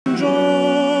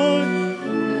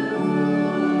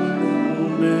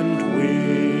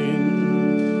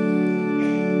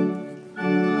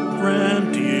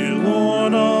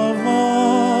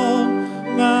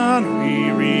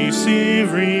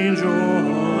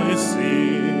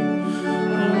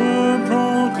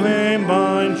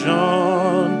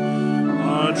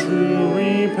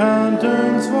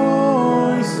repentance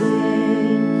voicing,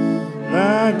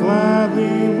 that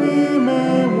gladly we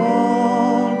may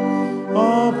walk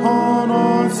upon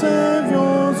our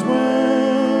Savior's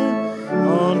way,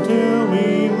 until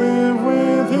we live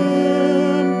with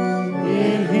him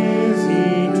in his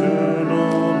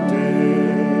eternal day.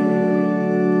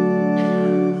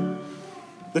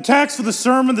 The text for the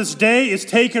sermon this day is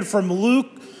taken from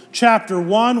Luke chapter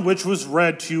 1, which was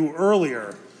read to you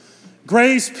earlier.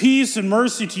 Grace, peace, and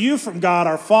mercy to you from God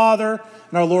our Father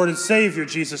and our Lord and Savior,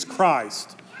 Jesus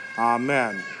Christ.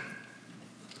 Amen.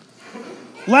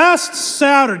 Last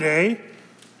Saturday,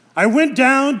 I went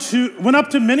up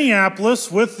to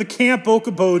Minneapolis with the Camp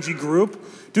Okoboji group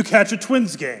to catch a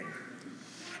Twins game.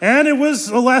 And it was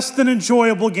a less than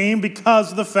enjoyable game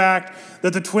because of the fact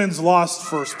that the Twins lost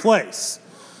first place.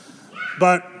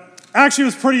 But actually, it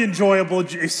was pretty enjoyable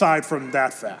aside from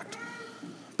that fact.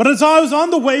 But as I was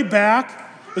on the way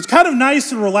back, it was kind of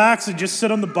nice and relaxed to just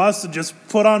sit on the bus and just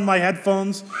put on my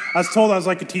headphones. I was told I was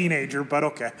like a teenager, but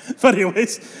okay. But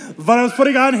I was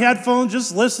putting on headphones,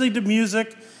 just listening to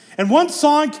music. And one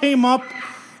song came up,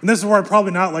 and this is where I'm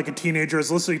probably not like a teenager. I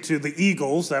was listening to the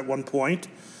Eagles at one point.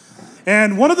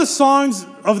 And one of the songs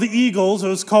of the Eagles, it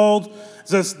was called,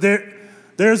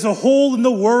 There's a Hole in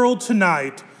the World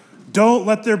Tonight. Don't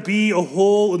let there be a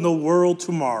hole in the world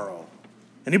tomorrow.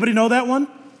 Anybody know that one?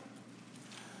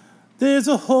 There's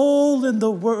a hole in the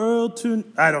world I'm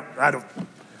not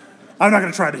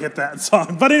going to try to hit that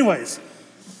song. But anyways.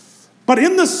 But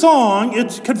in the song,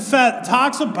 it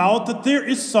talks about that there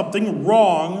is something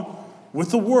wrong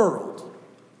with the world.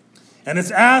 And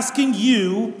it's asking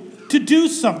you to do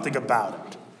something about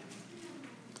it.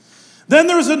 Then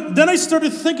I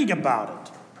started thinking about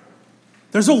it.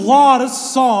 There's a lot of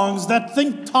songs that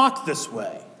talk this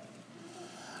way.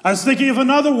 I was thinking of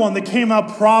another one that came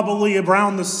out probably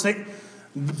around the same,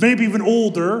 maybe even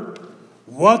older.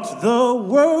 What the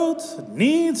world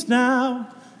needs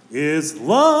now is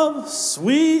love,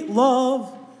 sweet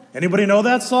love. Anybody know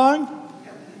that song?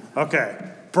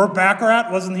 Okay. Burt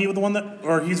Bacharach, wasn't he the one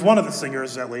or he's one of the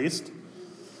singers at least.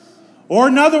 Or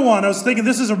another one, I was thinking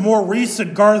this is a more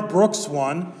recent Garth Brooks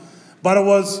one, but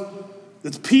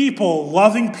it's people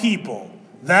loving people.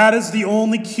 That is the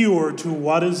only cure to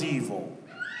what is evil.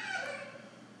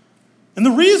 And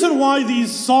the reason why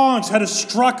these songs had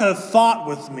struck a thought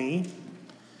with me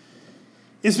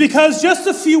is because just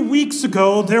a few weeks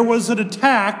ago, there was a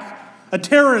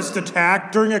terrorist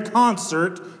attack during a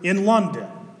concert in London.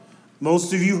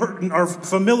 Most of you are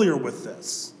familiar with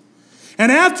this. And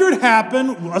after it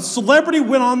happened, a celebrity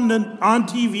went on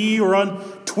TV or on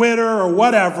Twitter or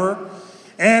whatever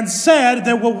and said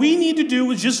that what we need to do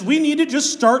is we need to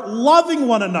just start loving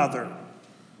one another.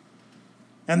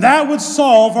 And that would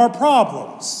solve our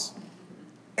problems.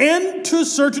 And to a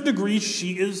certain degree,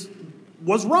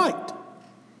 was right.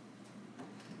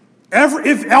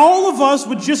 If all of us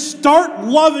would just start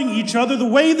loving each other the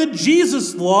way that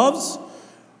Jesus loves,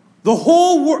 the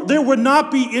whole world, there would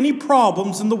not be any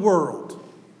problems in the world.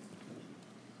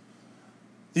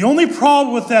 The only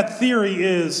problem with that theory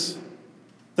is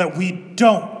that we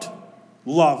don't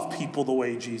love people the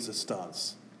way Jesus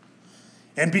does.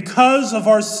 And because of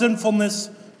our sinfulness,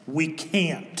 we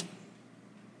can't.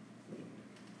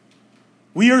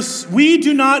 We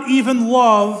do not even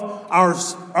love our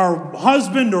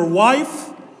husband or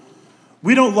wife.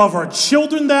 We don't love our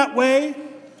children that way.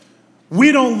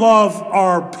 We don't love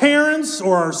our parents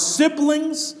or our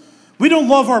siblings. We don't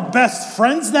love our best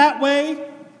friends that way.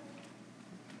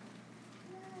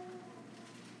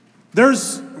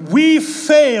 We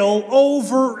fail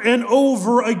over and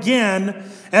over again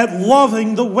at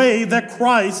loving the way that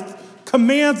Christ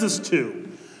commands us to.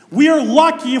 We are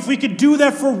lucky if we could do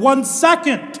that for 1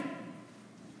 second.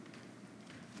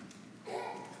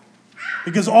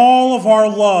 Because all of our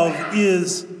love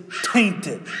is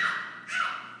tainted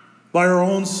by our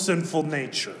own sinful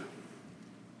nature.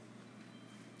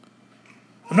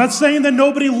 I'm not saying that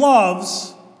nobody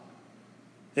loves.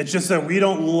 It's just that we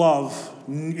don't love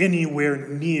anywhere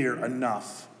near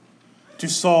enough to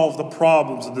solve the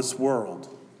problems of this world.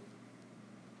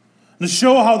 And to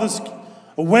show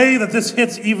a way that this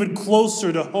hits even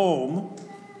closer to home,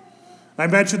 I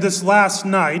mentioned this last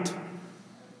night,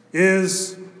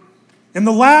 is in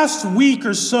the last week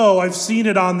or so, I've seen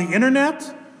it on the internet,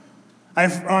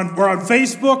 on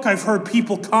Facebook. I've heard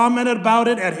people comment about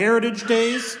it at Heritage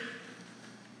Days.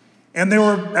 And there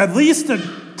were at least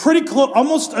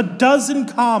almost a dozen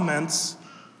comments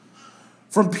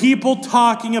from people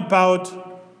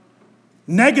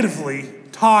negatively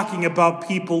talking about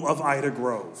people of Ida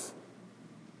Grove.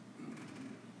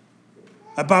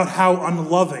 About how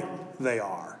unloving they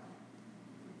are.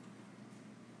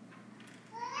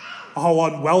 how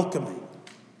unwelcoming.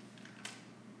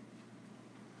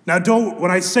 Now,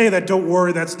 when I say that, don't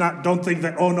worry, don't think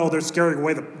that, oh no, they're scaring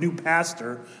away the new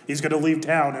pastor. He's going to leave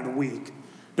town in a week.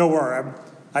 Don't worry,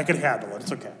 I can handle it,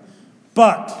 it's okay.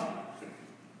 But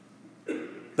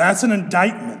that's an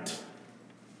indictment,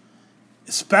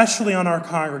 especially on our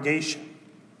congregation.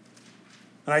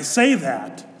 And I say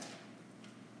that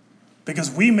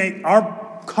because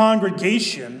our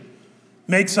congregation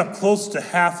makes up close to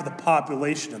half of the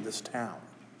population in this town.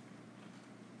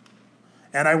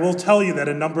 And I will tell you that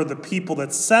a number of the people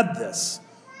that said this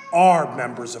are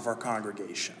members of our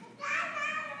congregation.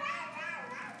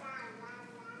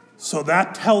 So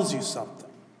that tells you something.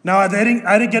 Now, I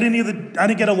didn't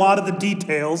get a lot of the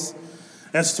details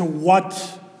as to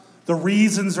what the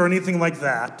reasons or anything like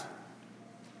that.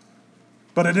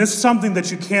 But it is something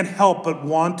that you can't help but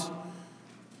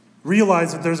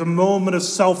realize that there's a moment of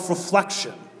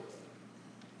self-reflection.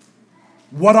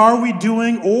 What are we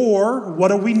doing or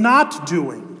what are we not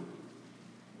doing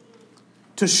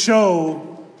to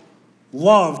show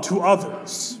love to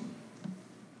others?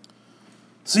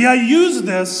 See, I use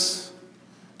this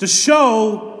to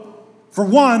show, for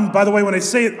one, by the way, when I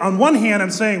say it, on one hand,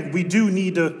 I'm saying we do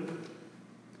need to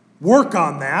work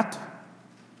on that.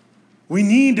 We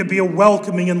need to be a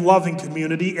welcoming and loving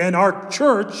community. And our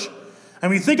church, and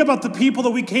we think about the people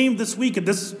that we came this week, and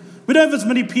we don't have as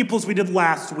many people as we did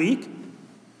last week.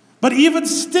 But even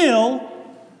still,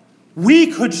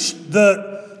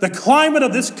 the climate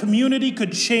of this community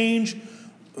could change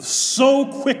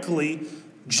so quickly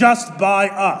just by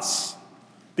us,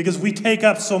 because we take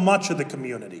up so much of the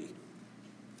community.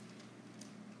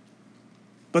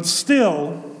 But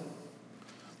still,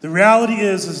 the reality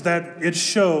is that it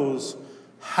shows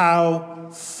how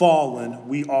fallen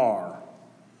we are.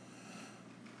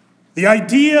 The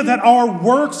idea that our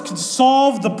works can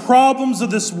solve the problems of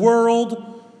this world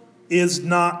is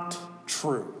not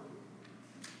true.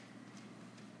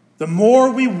 The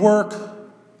more we work,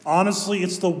 honestly,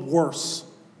 it's the worse.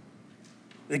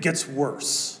 It gets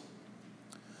worse.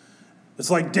 It's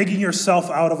like digging yourself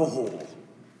out of a hole.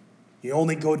 You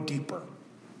only go deeper.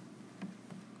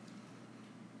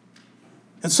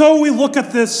 And so we look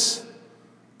at this,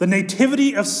 the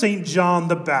nativity of St. John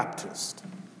the Baptist.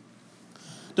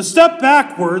 To step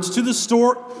backwards to the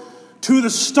start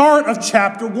of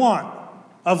chapter 1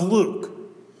 of Luke.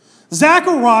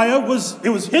 Zechariah it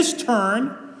was his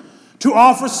turn to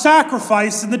offer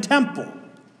sacrifice in the temple.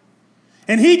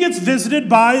 And he gets visited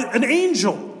by an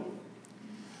angel.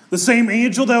 The same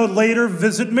angel that would later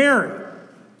visit Mary.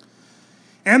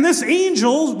 And this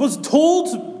angel was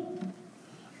told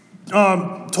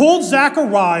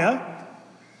Zechariah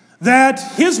that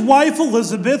his wife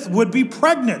Elizabeth would be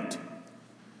pregnant.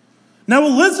 Now,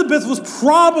 Elizabeth was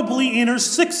probably in her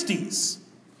 60s.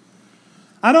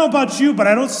 I don't know about you, but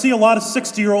I don't see a lot of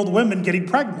 60-year-old women getting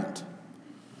pregnant.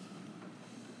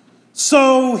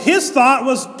 So his thought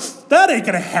was, that ain't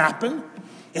going to happen,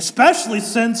 especially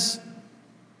since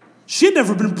she'd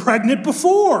never been pregnant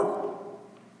before.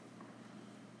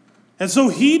 And so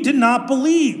he did not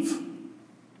believe.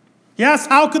 He asked,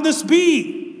 how could this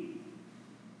be?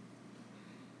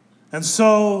 And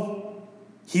so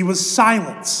he was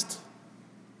silenced.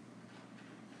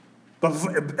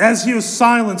 But as he was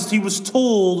silenced, he was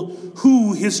told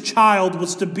who his child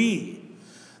was to be.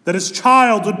 That his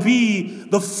child would be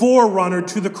the forerunner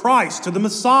to the Christ, to the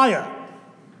Messiah.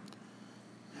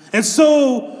 And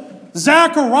so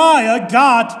Zechariah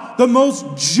got the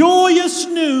most joyous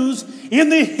news in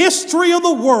the history of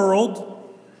the world.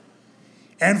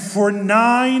 And for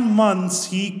 9 months,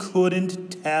 he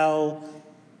couldn't tell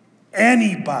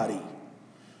anybody.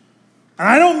 And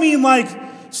I don't mean like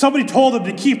somebody told him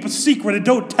to keep a secret and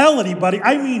don't tell anybody.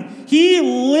 I mean, he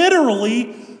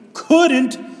literally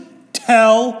couldn't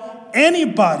tell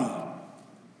anybody.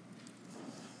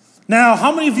 Now,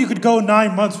 how many of you could go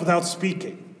 9 months without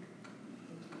speaking?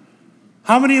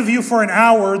 How many of you for an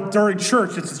hour during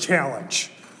church, it's a challenge?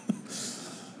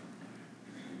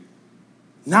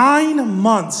 9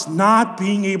 months not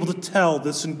being able to tell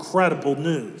this incredible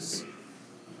news.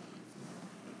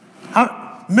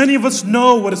 Many of us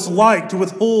know what it's like to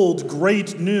withhold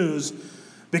great news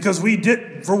because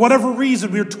for whatever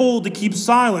reason, we are told to keep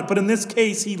silent. But in this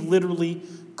case, he literally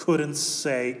couldn't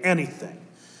say anything.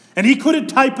 And he couldn't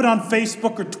type it on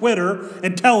Facebook or Twitter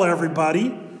and tell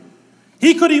everybody.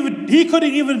 He could even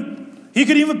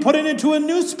put it into a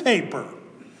newspaper.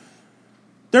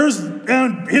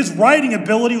 And his writing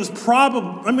ability was it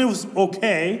was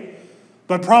okay,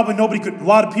 but probably a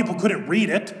lot of people couldn't read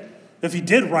it if he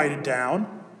did write it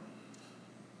down.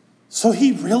 So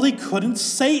he really couldn't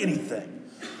say anything.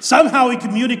 Somehow he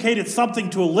communicated something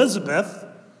to Elizabeth.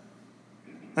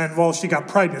 And, well, she got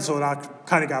pregnant, so it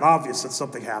kind of got obvious that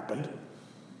something happened.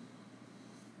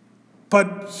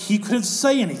 But he couldn't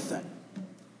say anything.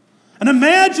 And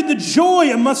imagine the joy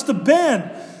it must have been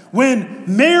when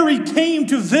Mary came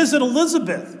to visit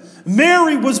Elizabeth.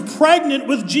 Mary was pregnant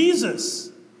with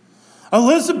Jesus.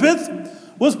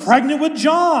 Elizabeth was pregnant with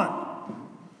John.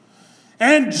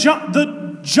 And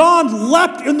John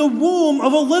leapt in the womb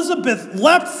of Elizabeth,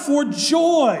 leapt for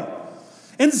joy.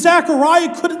 And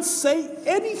Zechariah couldn't say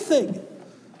anything.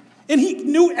 And he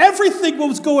knew everything what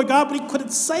was going on, but he couldn't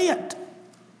say it.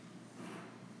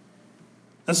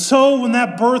 And so when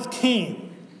that birth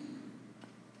came,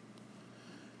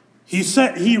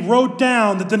 he wrote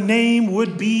down that the name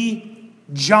would be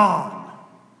John.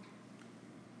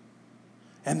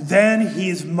 And then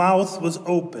his mouth was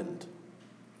opened.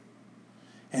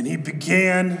 And he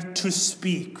began to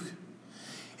speak.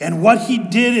 And what he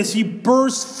did is he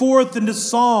burst forth into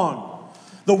song.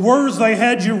 The words that I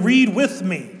had you read with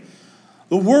me.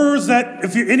 The words that,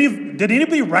 did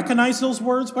anybody recognize those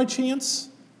words by chance?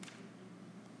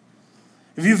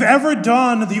 If you've ever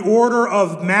done the order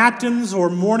of matins or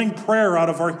morning prayer out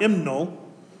of our hymnal,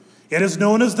 it is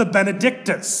known as the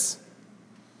Benedictus.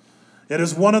 It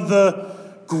is one of the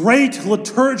great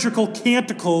liturgical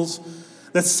canticles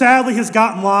that sadly has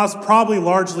gotten lost, probably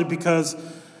largely because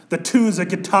the tunes that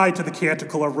get tied to the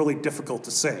canticle are really difficult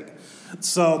to sing.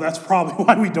 So that's probably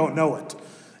why we don't know it.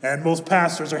 And most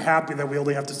pastors are happy that we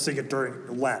only have to sing it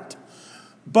during Lent.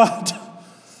 But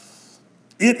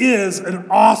it is an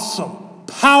awesome,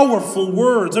 powerful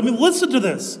words. I mean, listen to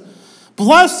this.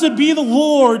 Blessed be the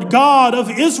Lord God of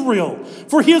Israel,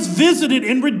 for he has visited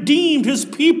and redeemed his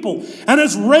people and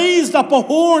has raised up a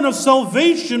horn of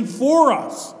salvation for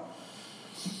us.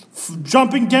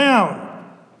 Jumping down.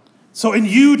 So, and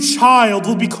you, child,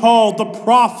 will be called the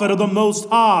prophet of the Most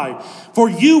High, for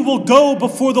you will go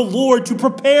before the Lord to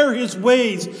prepare his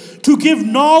ways, to give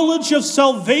knowledge of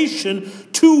salvation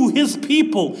to his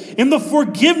people in the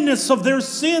forgiveness of their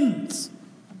sins.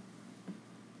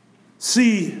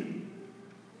 See,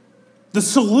 the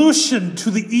solution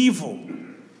to the evil,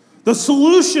 the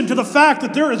solution to the fact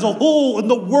that there is a hole in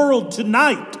the world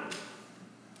tonight,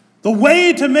 the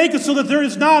way to make it so that there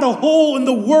is not a hole in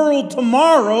the world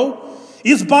tomorrow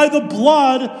is by the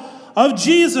blood of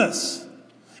Jesus.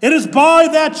 It is by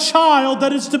that child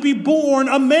that is to be born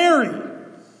of Mary,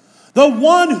 the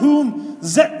one whom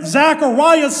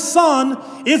Zechariah's son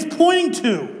is pointing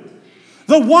to,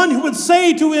 the one who would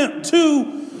say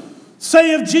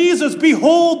say of Jesus,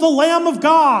 behold the Lamb of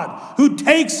God who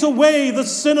takes away the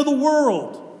sin of the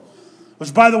world.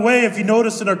 Which, by the way, if you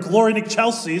notice in our Glory Nick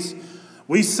Chelsea's,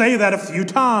 we say that a few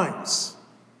times.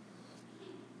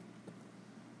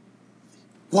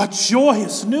 What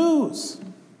joyous news.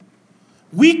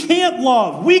 We can't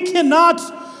love. We cannot.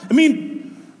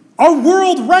 Our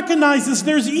world recognizes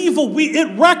there's evil.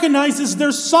 It recognizes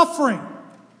there's suffering.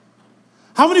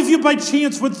 How many of you by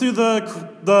chance went through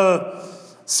the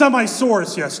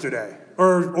Semi-Source yesterday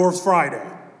or Friday?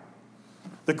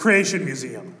 The Creation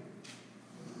Museum.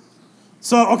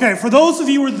 So, okay, for those of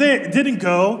you who didn't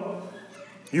go,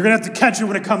 you're going to have to catch it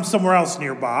when it comes somewhere else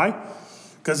nearby,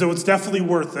 because it was definitely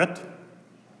worth it.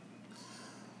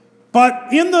 But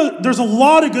there's a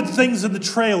lot of good things in the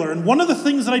trailer, and one of the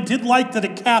things that I did like that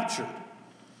it captured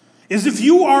is if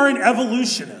you are an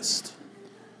evolutionist,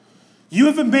 you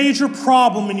have a major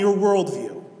problem in your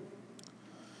worldview.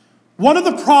 One of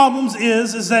the problems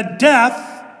is that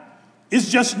death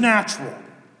is just natural.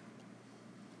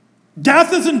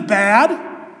 Death isn't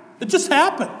bad, it just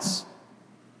happens.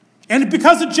 And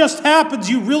because it just happens,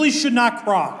 you really should not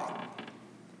cry.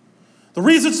 The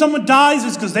reason someone dies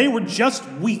is because they were just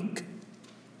weak.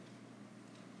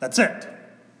 That's it.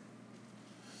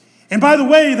 And by the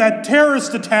way, that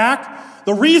terrorist attack,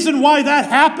 the reason why that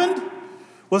happened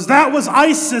was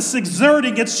ISIS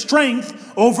exerting its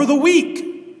strength over the weak.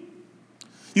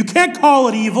 You can't call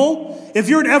it evil. If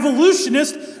you're an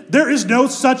evolutionist, there is no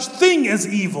such thing as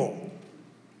evil.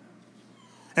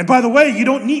 And by the way,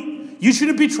 you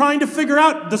shouldn't be trying to figure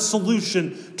out the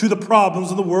solution to the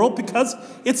problems of the world, because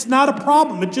it's not a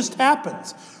problem. It just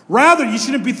happens. Rather, you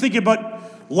shouldn't be thinking about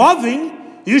loving.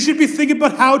 You should be thinking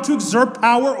about how to exert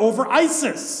power over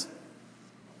ISIS.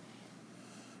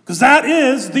 Because that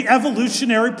is the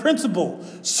evolutionary principle.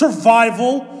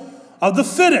 Survival of the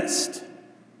fittest.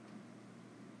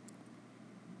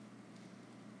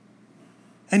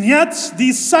 And yet,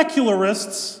 these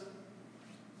secularists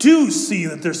do see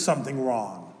that there's something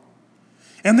wrong.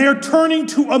 And they are turning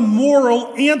to a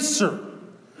moral answer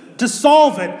to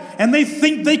solve it. And they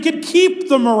think they could keep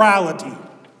the morality.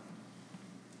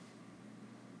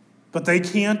 But they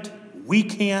can't, we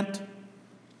can't,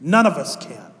 none of us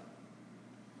can.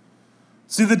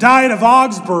 See, the Diet of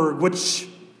Augsburg, which,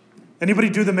 anybody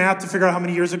do the math to figure out how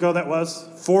many years ago that was?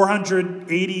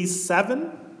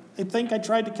 487, I think I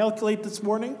tried to calculate this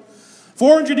morning.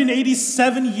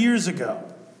 487 years ago.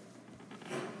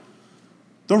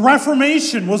 The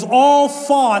Reformation was all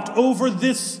fought over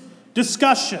this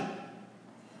discussion,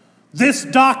 this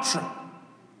doctrine,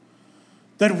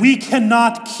 that we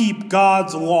cannot keep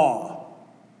God's law.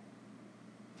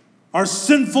 Our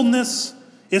sinfulness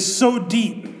is so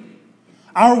deep.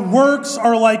 Our works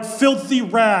are like filthy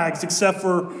rags, except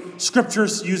for Scripture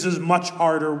uses much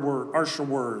harsher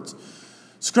words.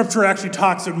 Scripture actually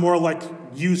talks it more like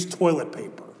used toilet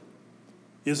paper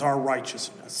is our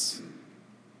righteousness.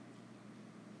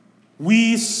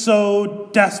 We so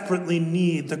desperately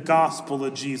need the gospel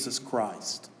of Jesus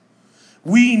Christ.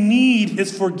 We need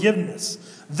his forgiveness.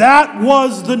 That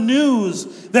was the news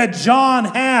that John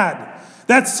had,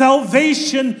 that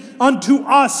salvation unto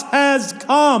us has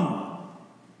come.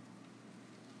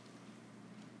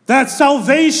 That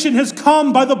salvation has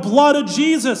come by the blood of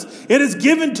Jesus. It is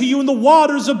given to you in the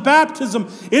waters of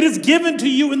baptism. It is given to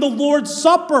you in the Lord's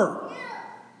Supper.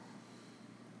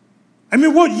 I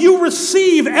mean, what you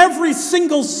receive every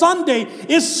single Sunday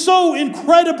is so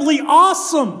incredibly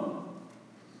awesome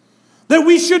that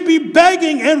we should be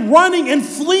begging and running and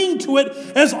fleeing to it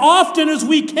as often as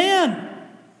we can.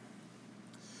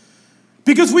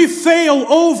 Because we fail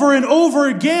over and over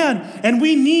again, and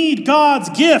we need God's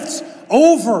gifts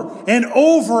over and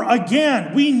over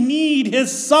again. We need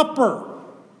his supper.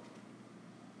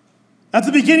 At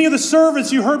the beginning of the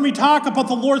service, you heard me talk about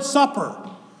the Lord's Supper.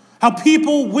 How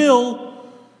people will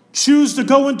choose to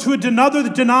go into another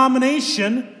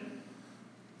denomination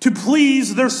to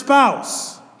please their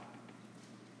spouse.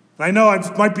 And I know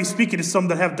I might be speaking to some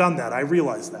that have done that. I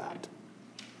realize that.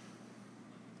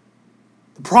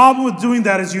 The problem with doing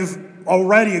that is you've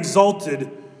already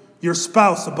exalted your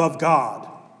spouse above God.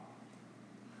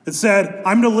 It said,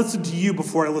 I'm going to listen to you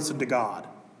before I listen to God.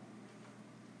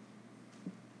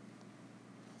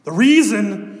 The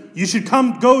reason you should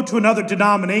go to another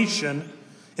denomination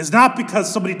is not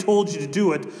because somebody told you to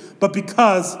do it, but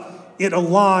because it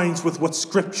aligns with what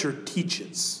Scripture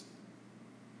teaches.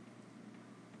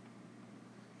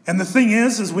 And the thing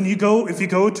is if you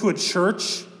go to a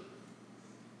church,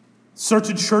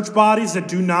 certain church bodies that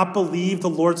do not believe the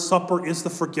Lord's Supper is the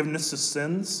forgiveness of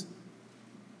sins,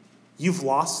 you've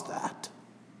lost that.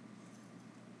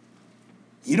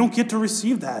 You don't get to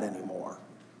receive that anymore.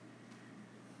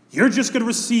 You're just going to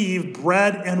receive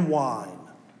bread and wine.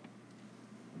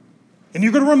 And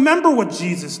you're going to remember what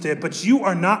Jesus did, but you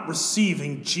are not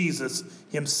receiving Jesus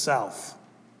himself.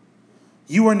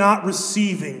 You are not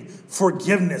receiving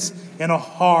forgiveness in a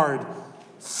hard,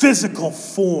 physical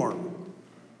form.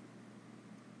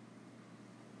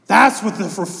 That's what the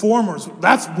Reformers,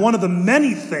 that's one of the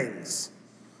many things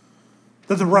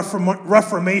that the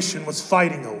Reformation was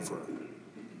fighting over.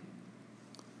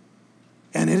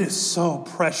 And it is so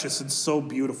precious and so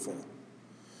beautiful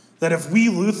that if we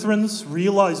Lutherans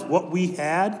realized what we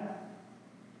had,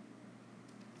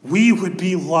 we would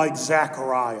be like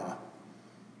Zechariah,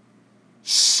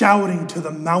 shouting to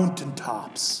the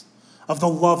mountaintops of the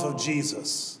love of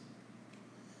Jesus.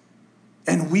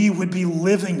 And we would be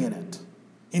living in it,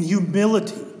 in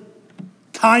humility,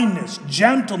 kindness,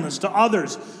 gentleness to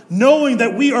others, knowing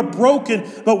that we are broken,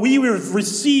 but we have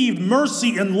received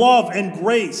mercy and love and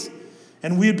grace.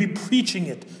 And we would be preaching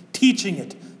it, teaching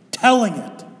it, telling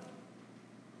it,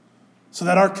 so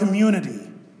that our community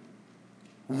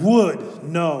would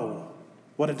know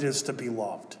what it is to be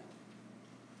loved.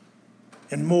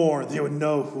 And more, they would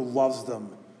know who loves them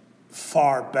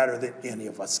far better than any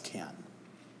of us can.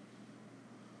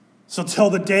 So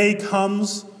till the day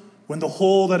comes when the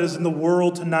hole that is in the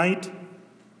world tonight,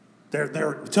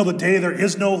 till the day there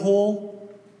is no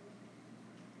hole,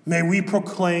 may we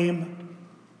proclaim,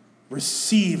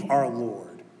 receive our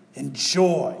Lord in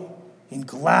joy, in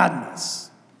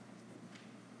gladness.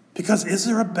 Because is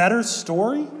there a better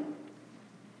story?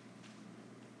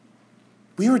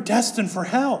 We were destined for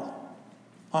hell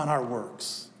on our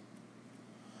works.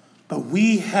 But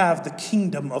we have the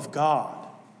kingdom of God.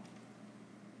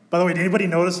 By the way, did anybody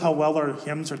notice how well our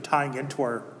hymns are tying into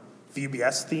our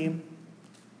VBS theme?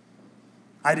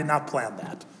 I did not plan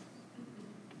that.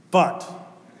 But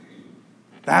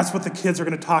that's what the kids are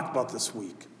going to talk about this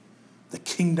week. The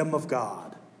kingdom of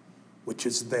God, which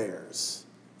is theirs.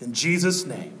 In Jesus'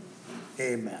 name,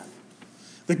 amen.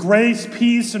 The grace,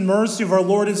 peace, and mercy of our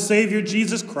Lord and Savior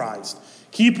Jesus Christ,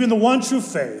 keep you in the one true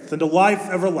faith and to life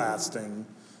everlasting.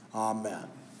 Amen.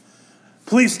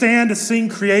 Please stand to sing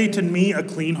Create in Me a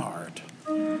Clean Heart.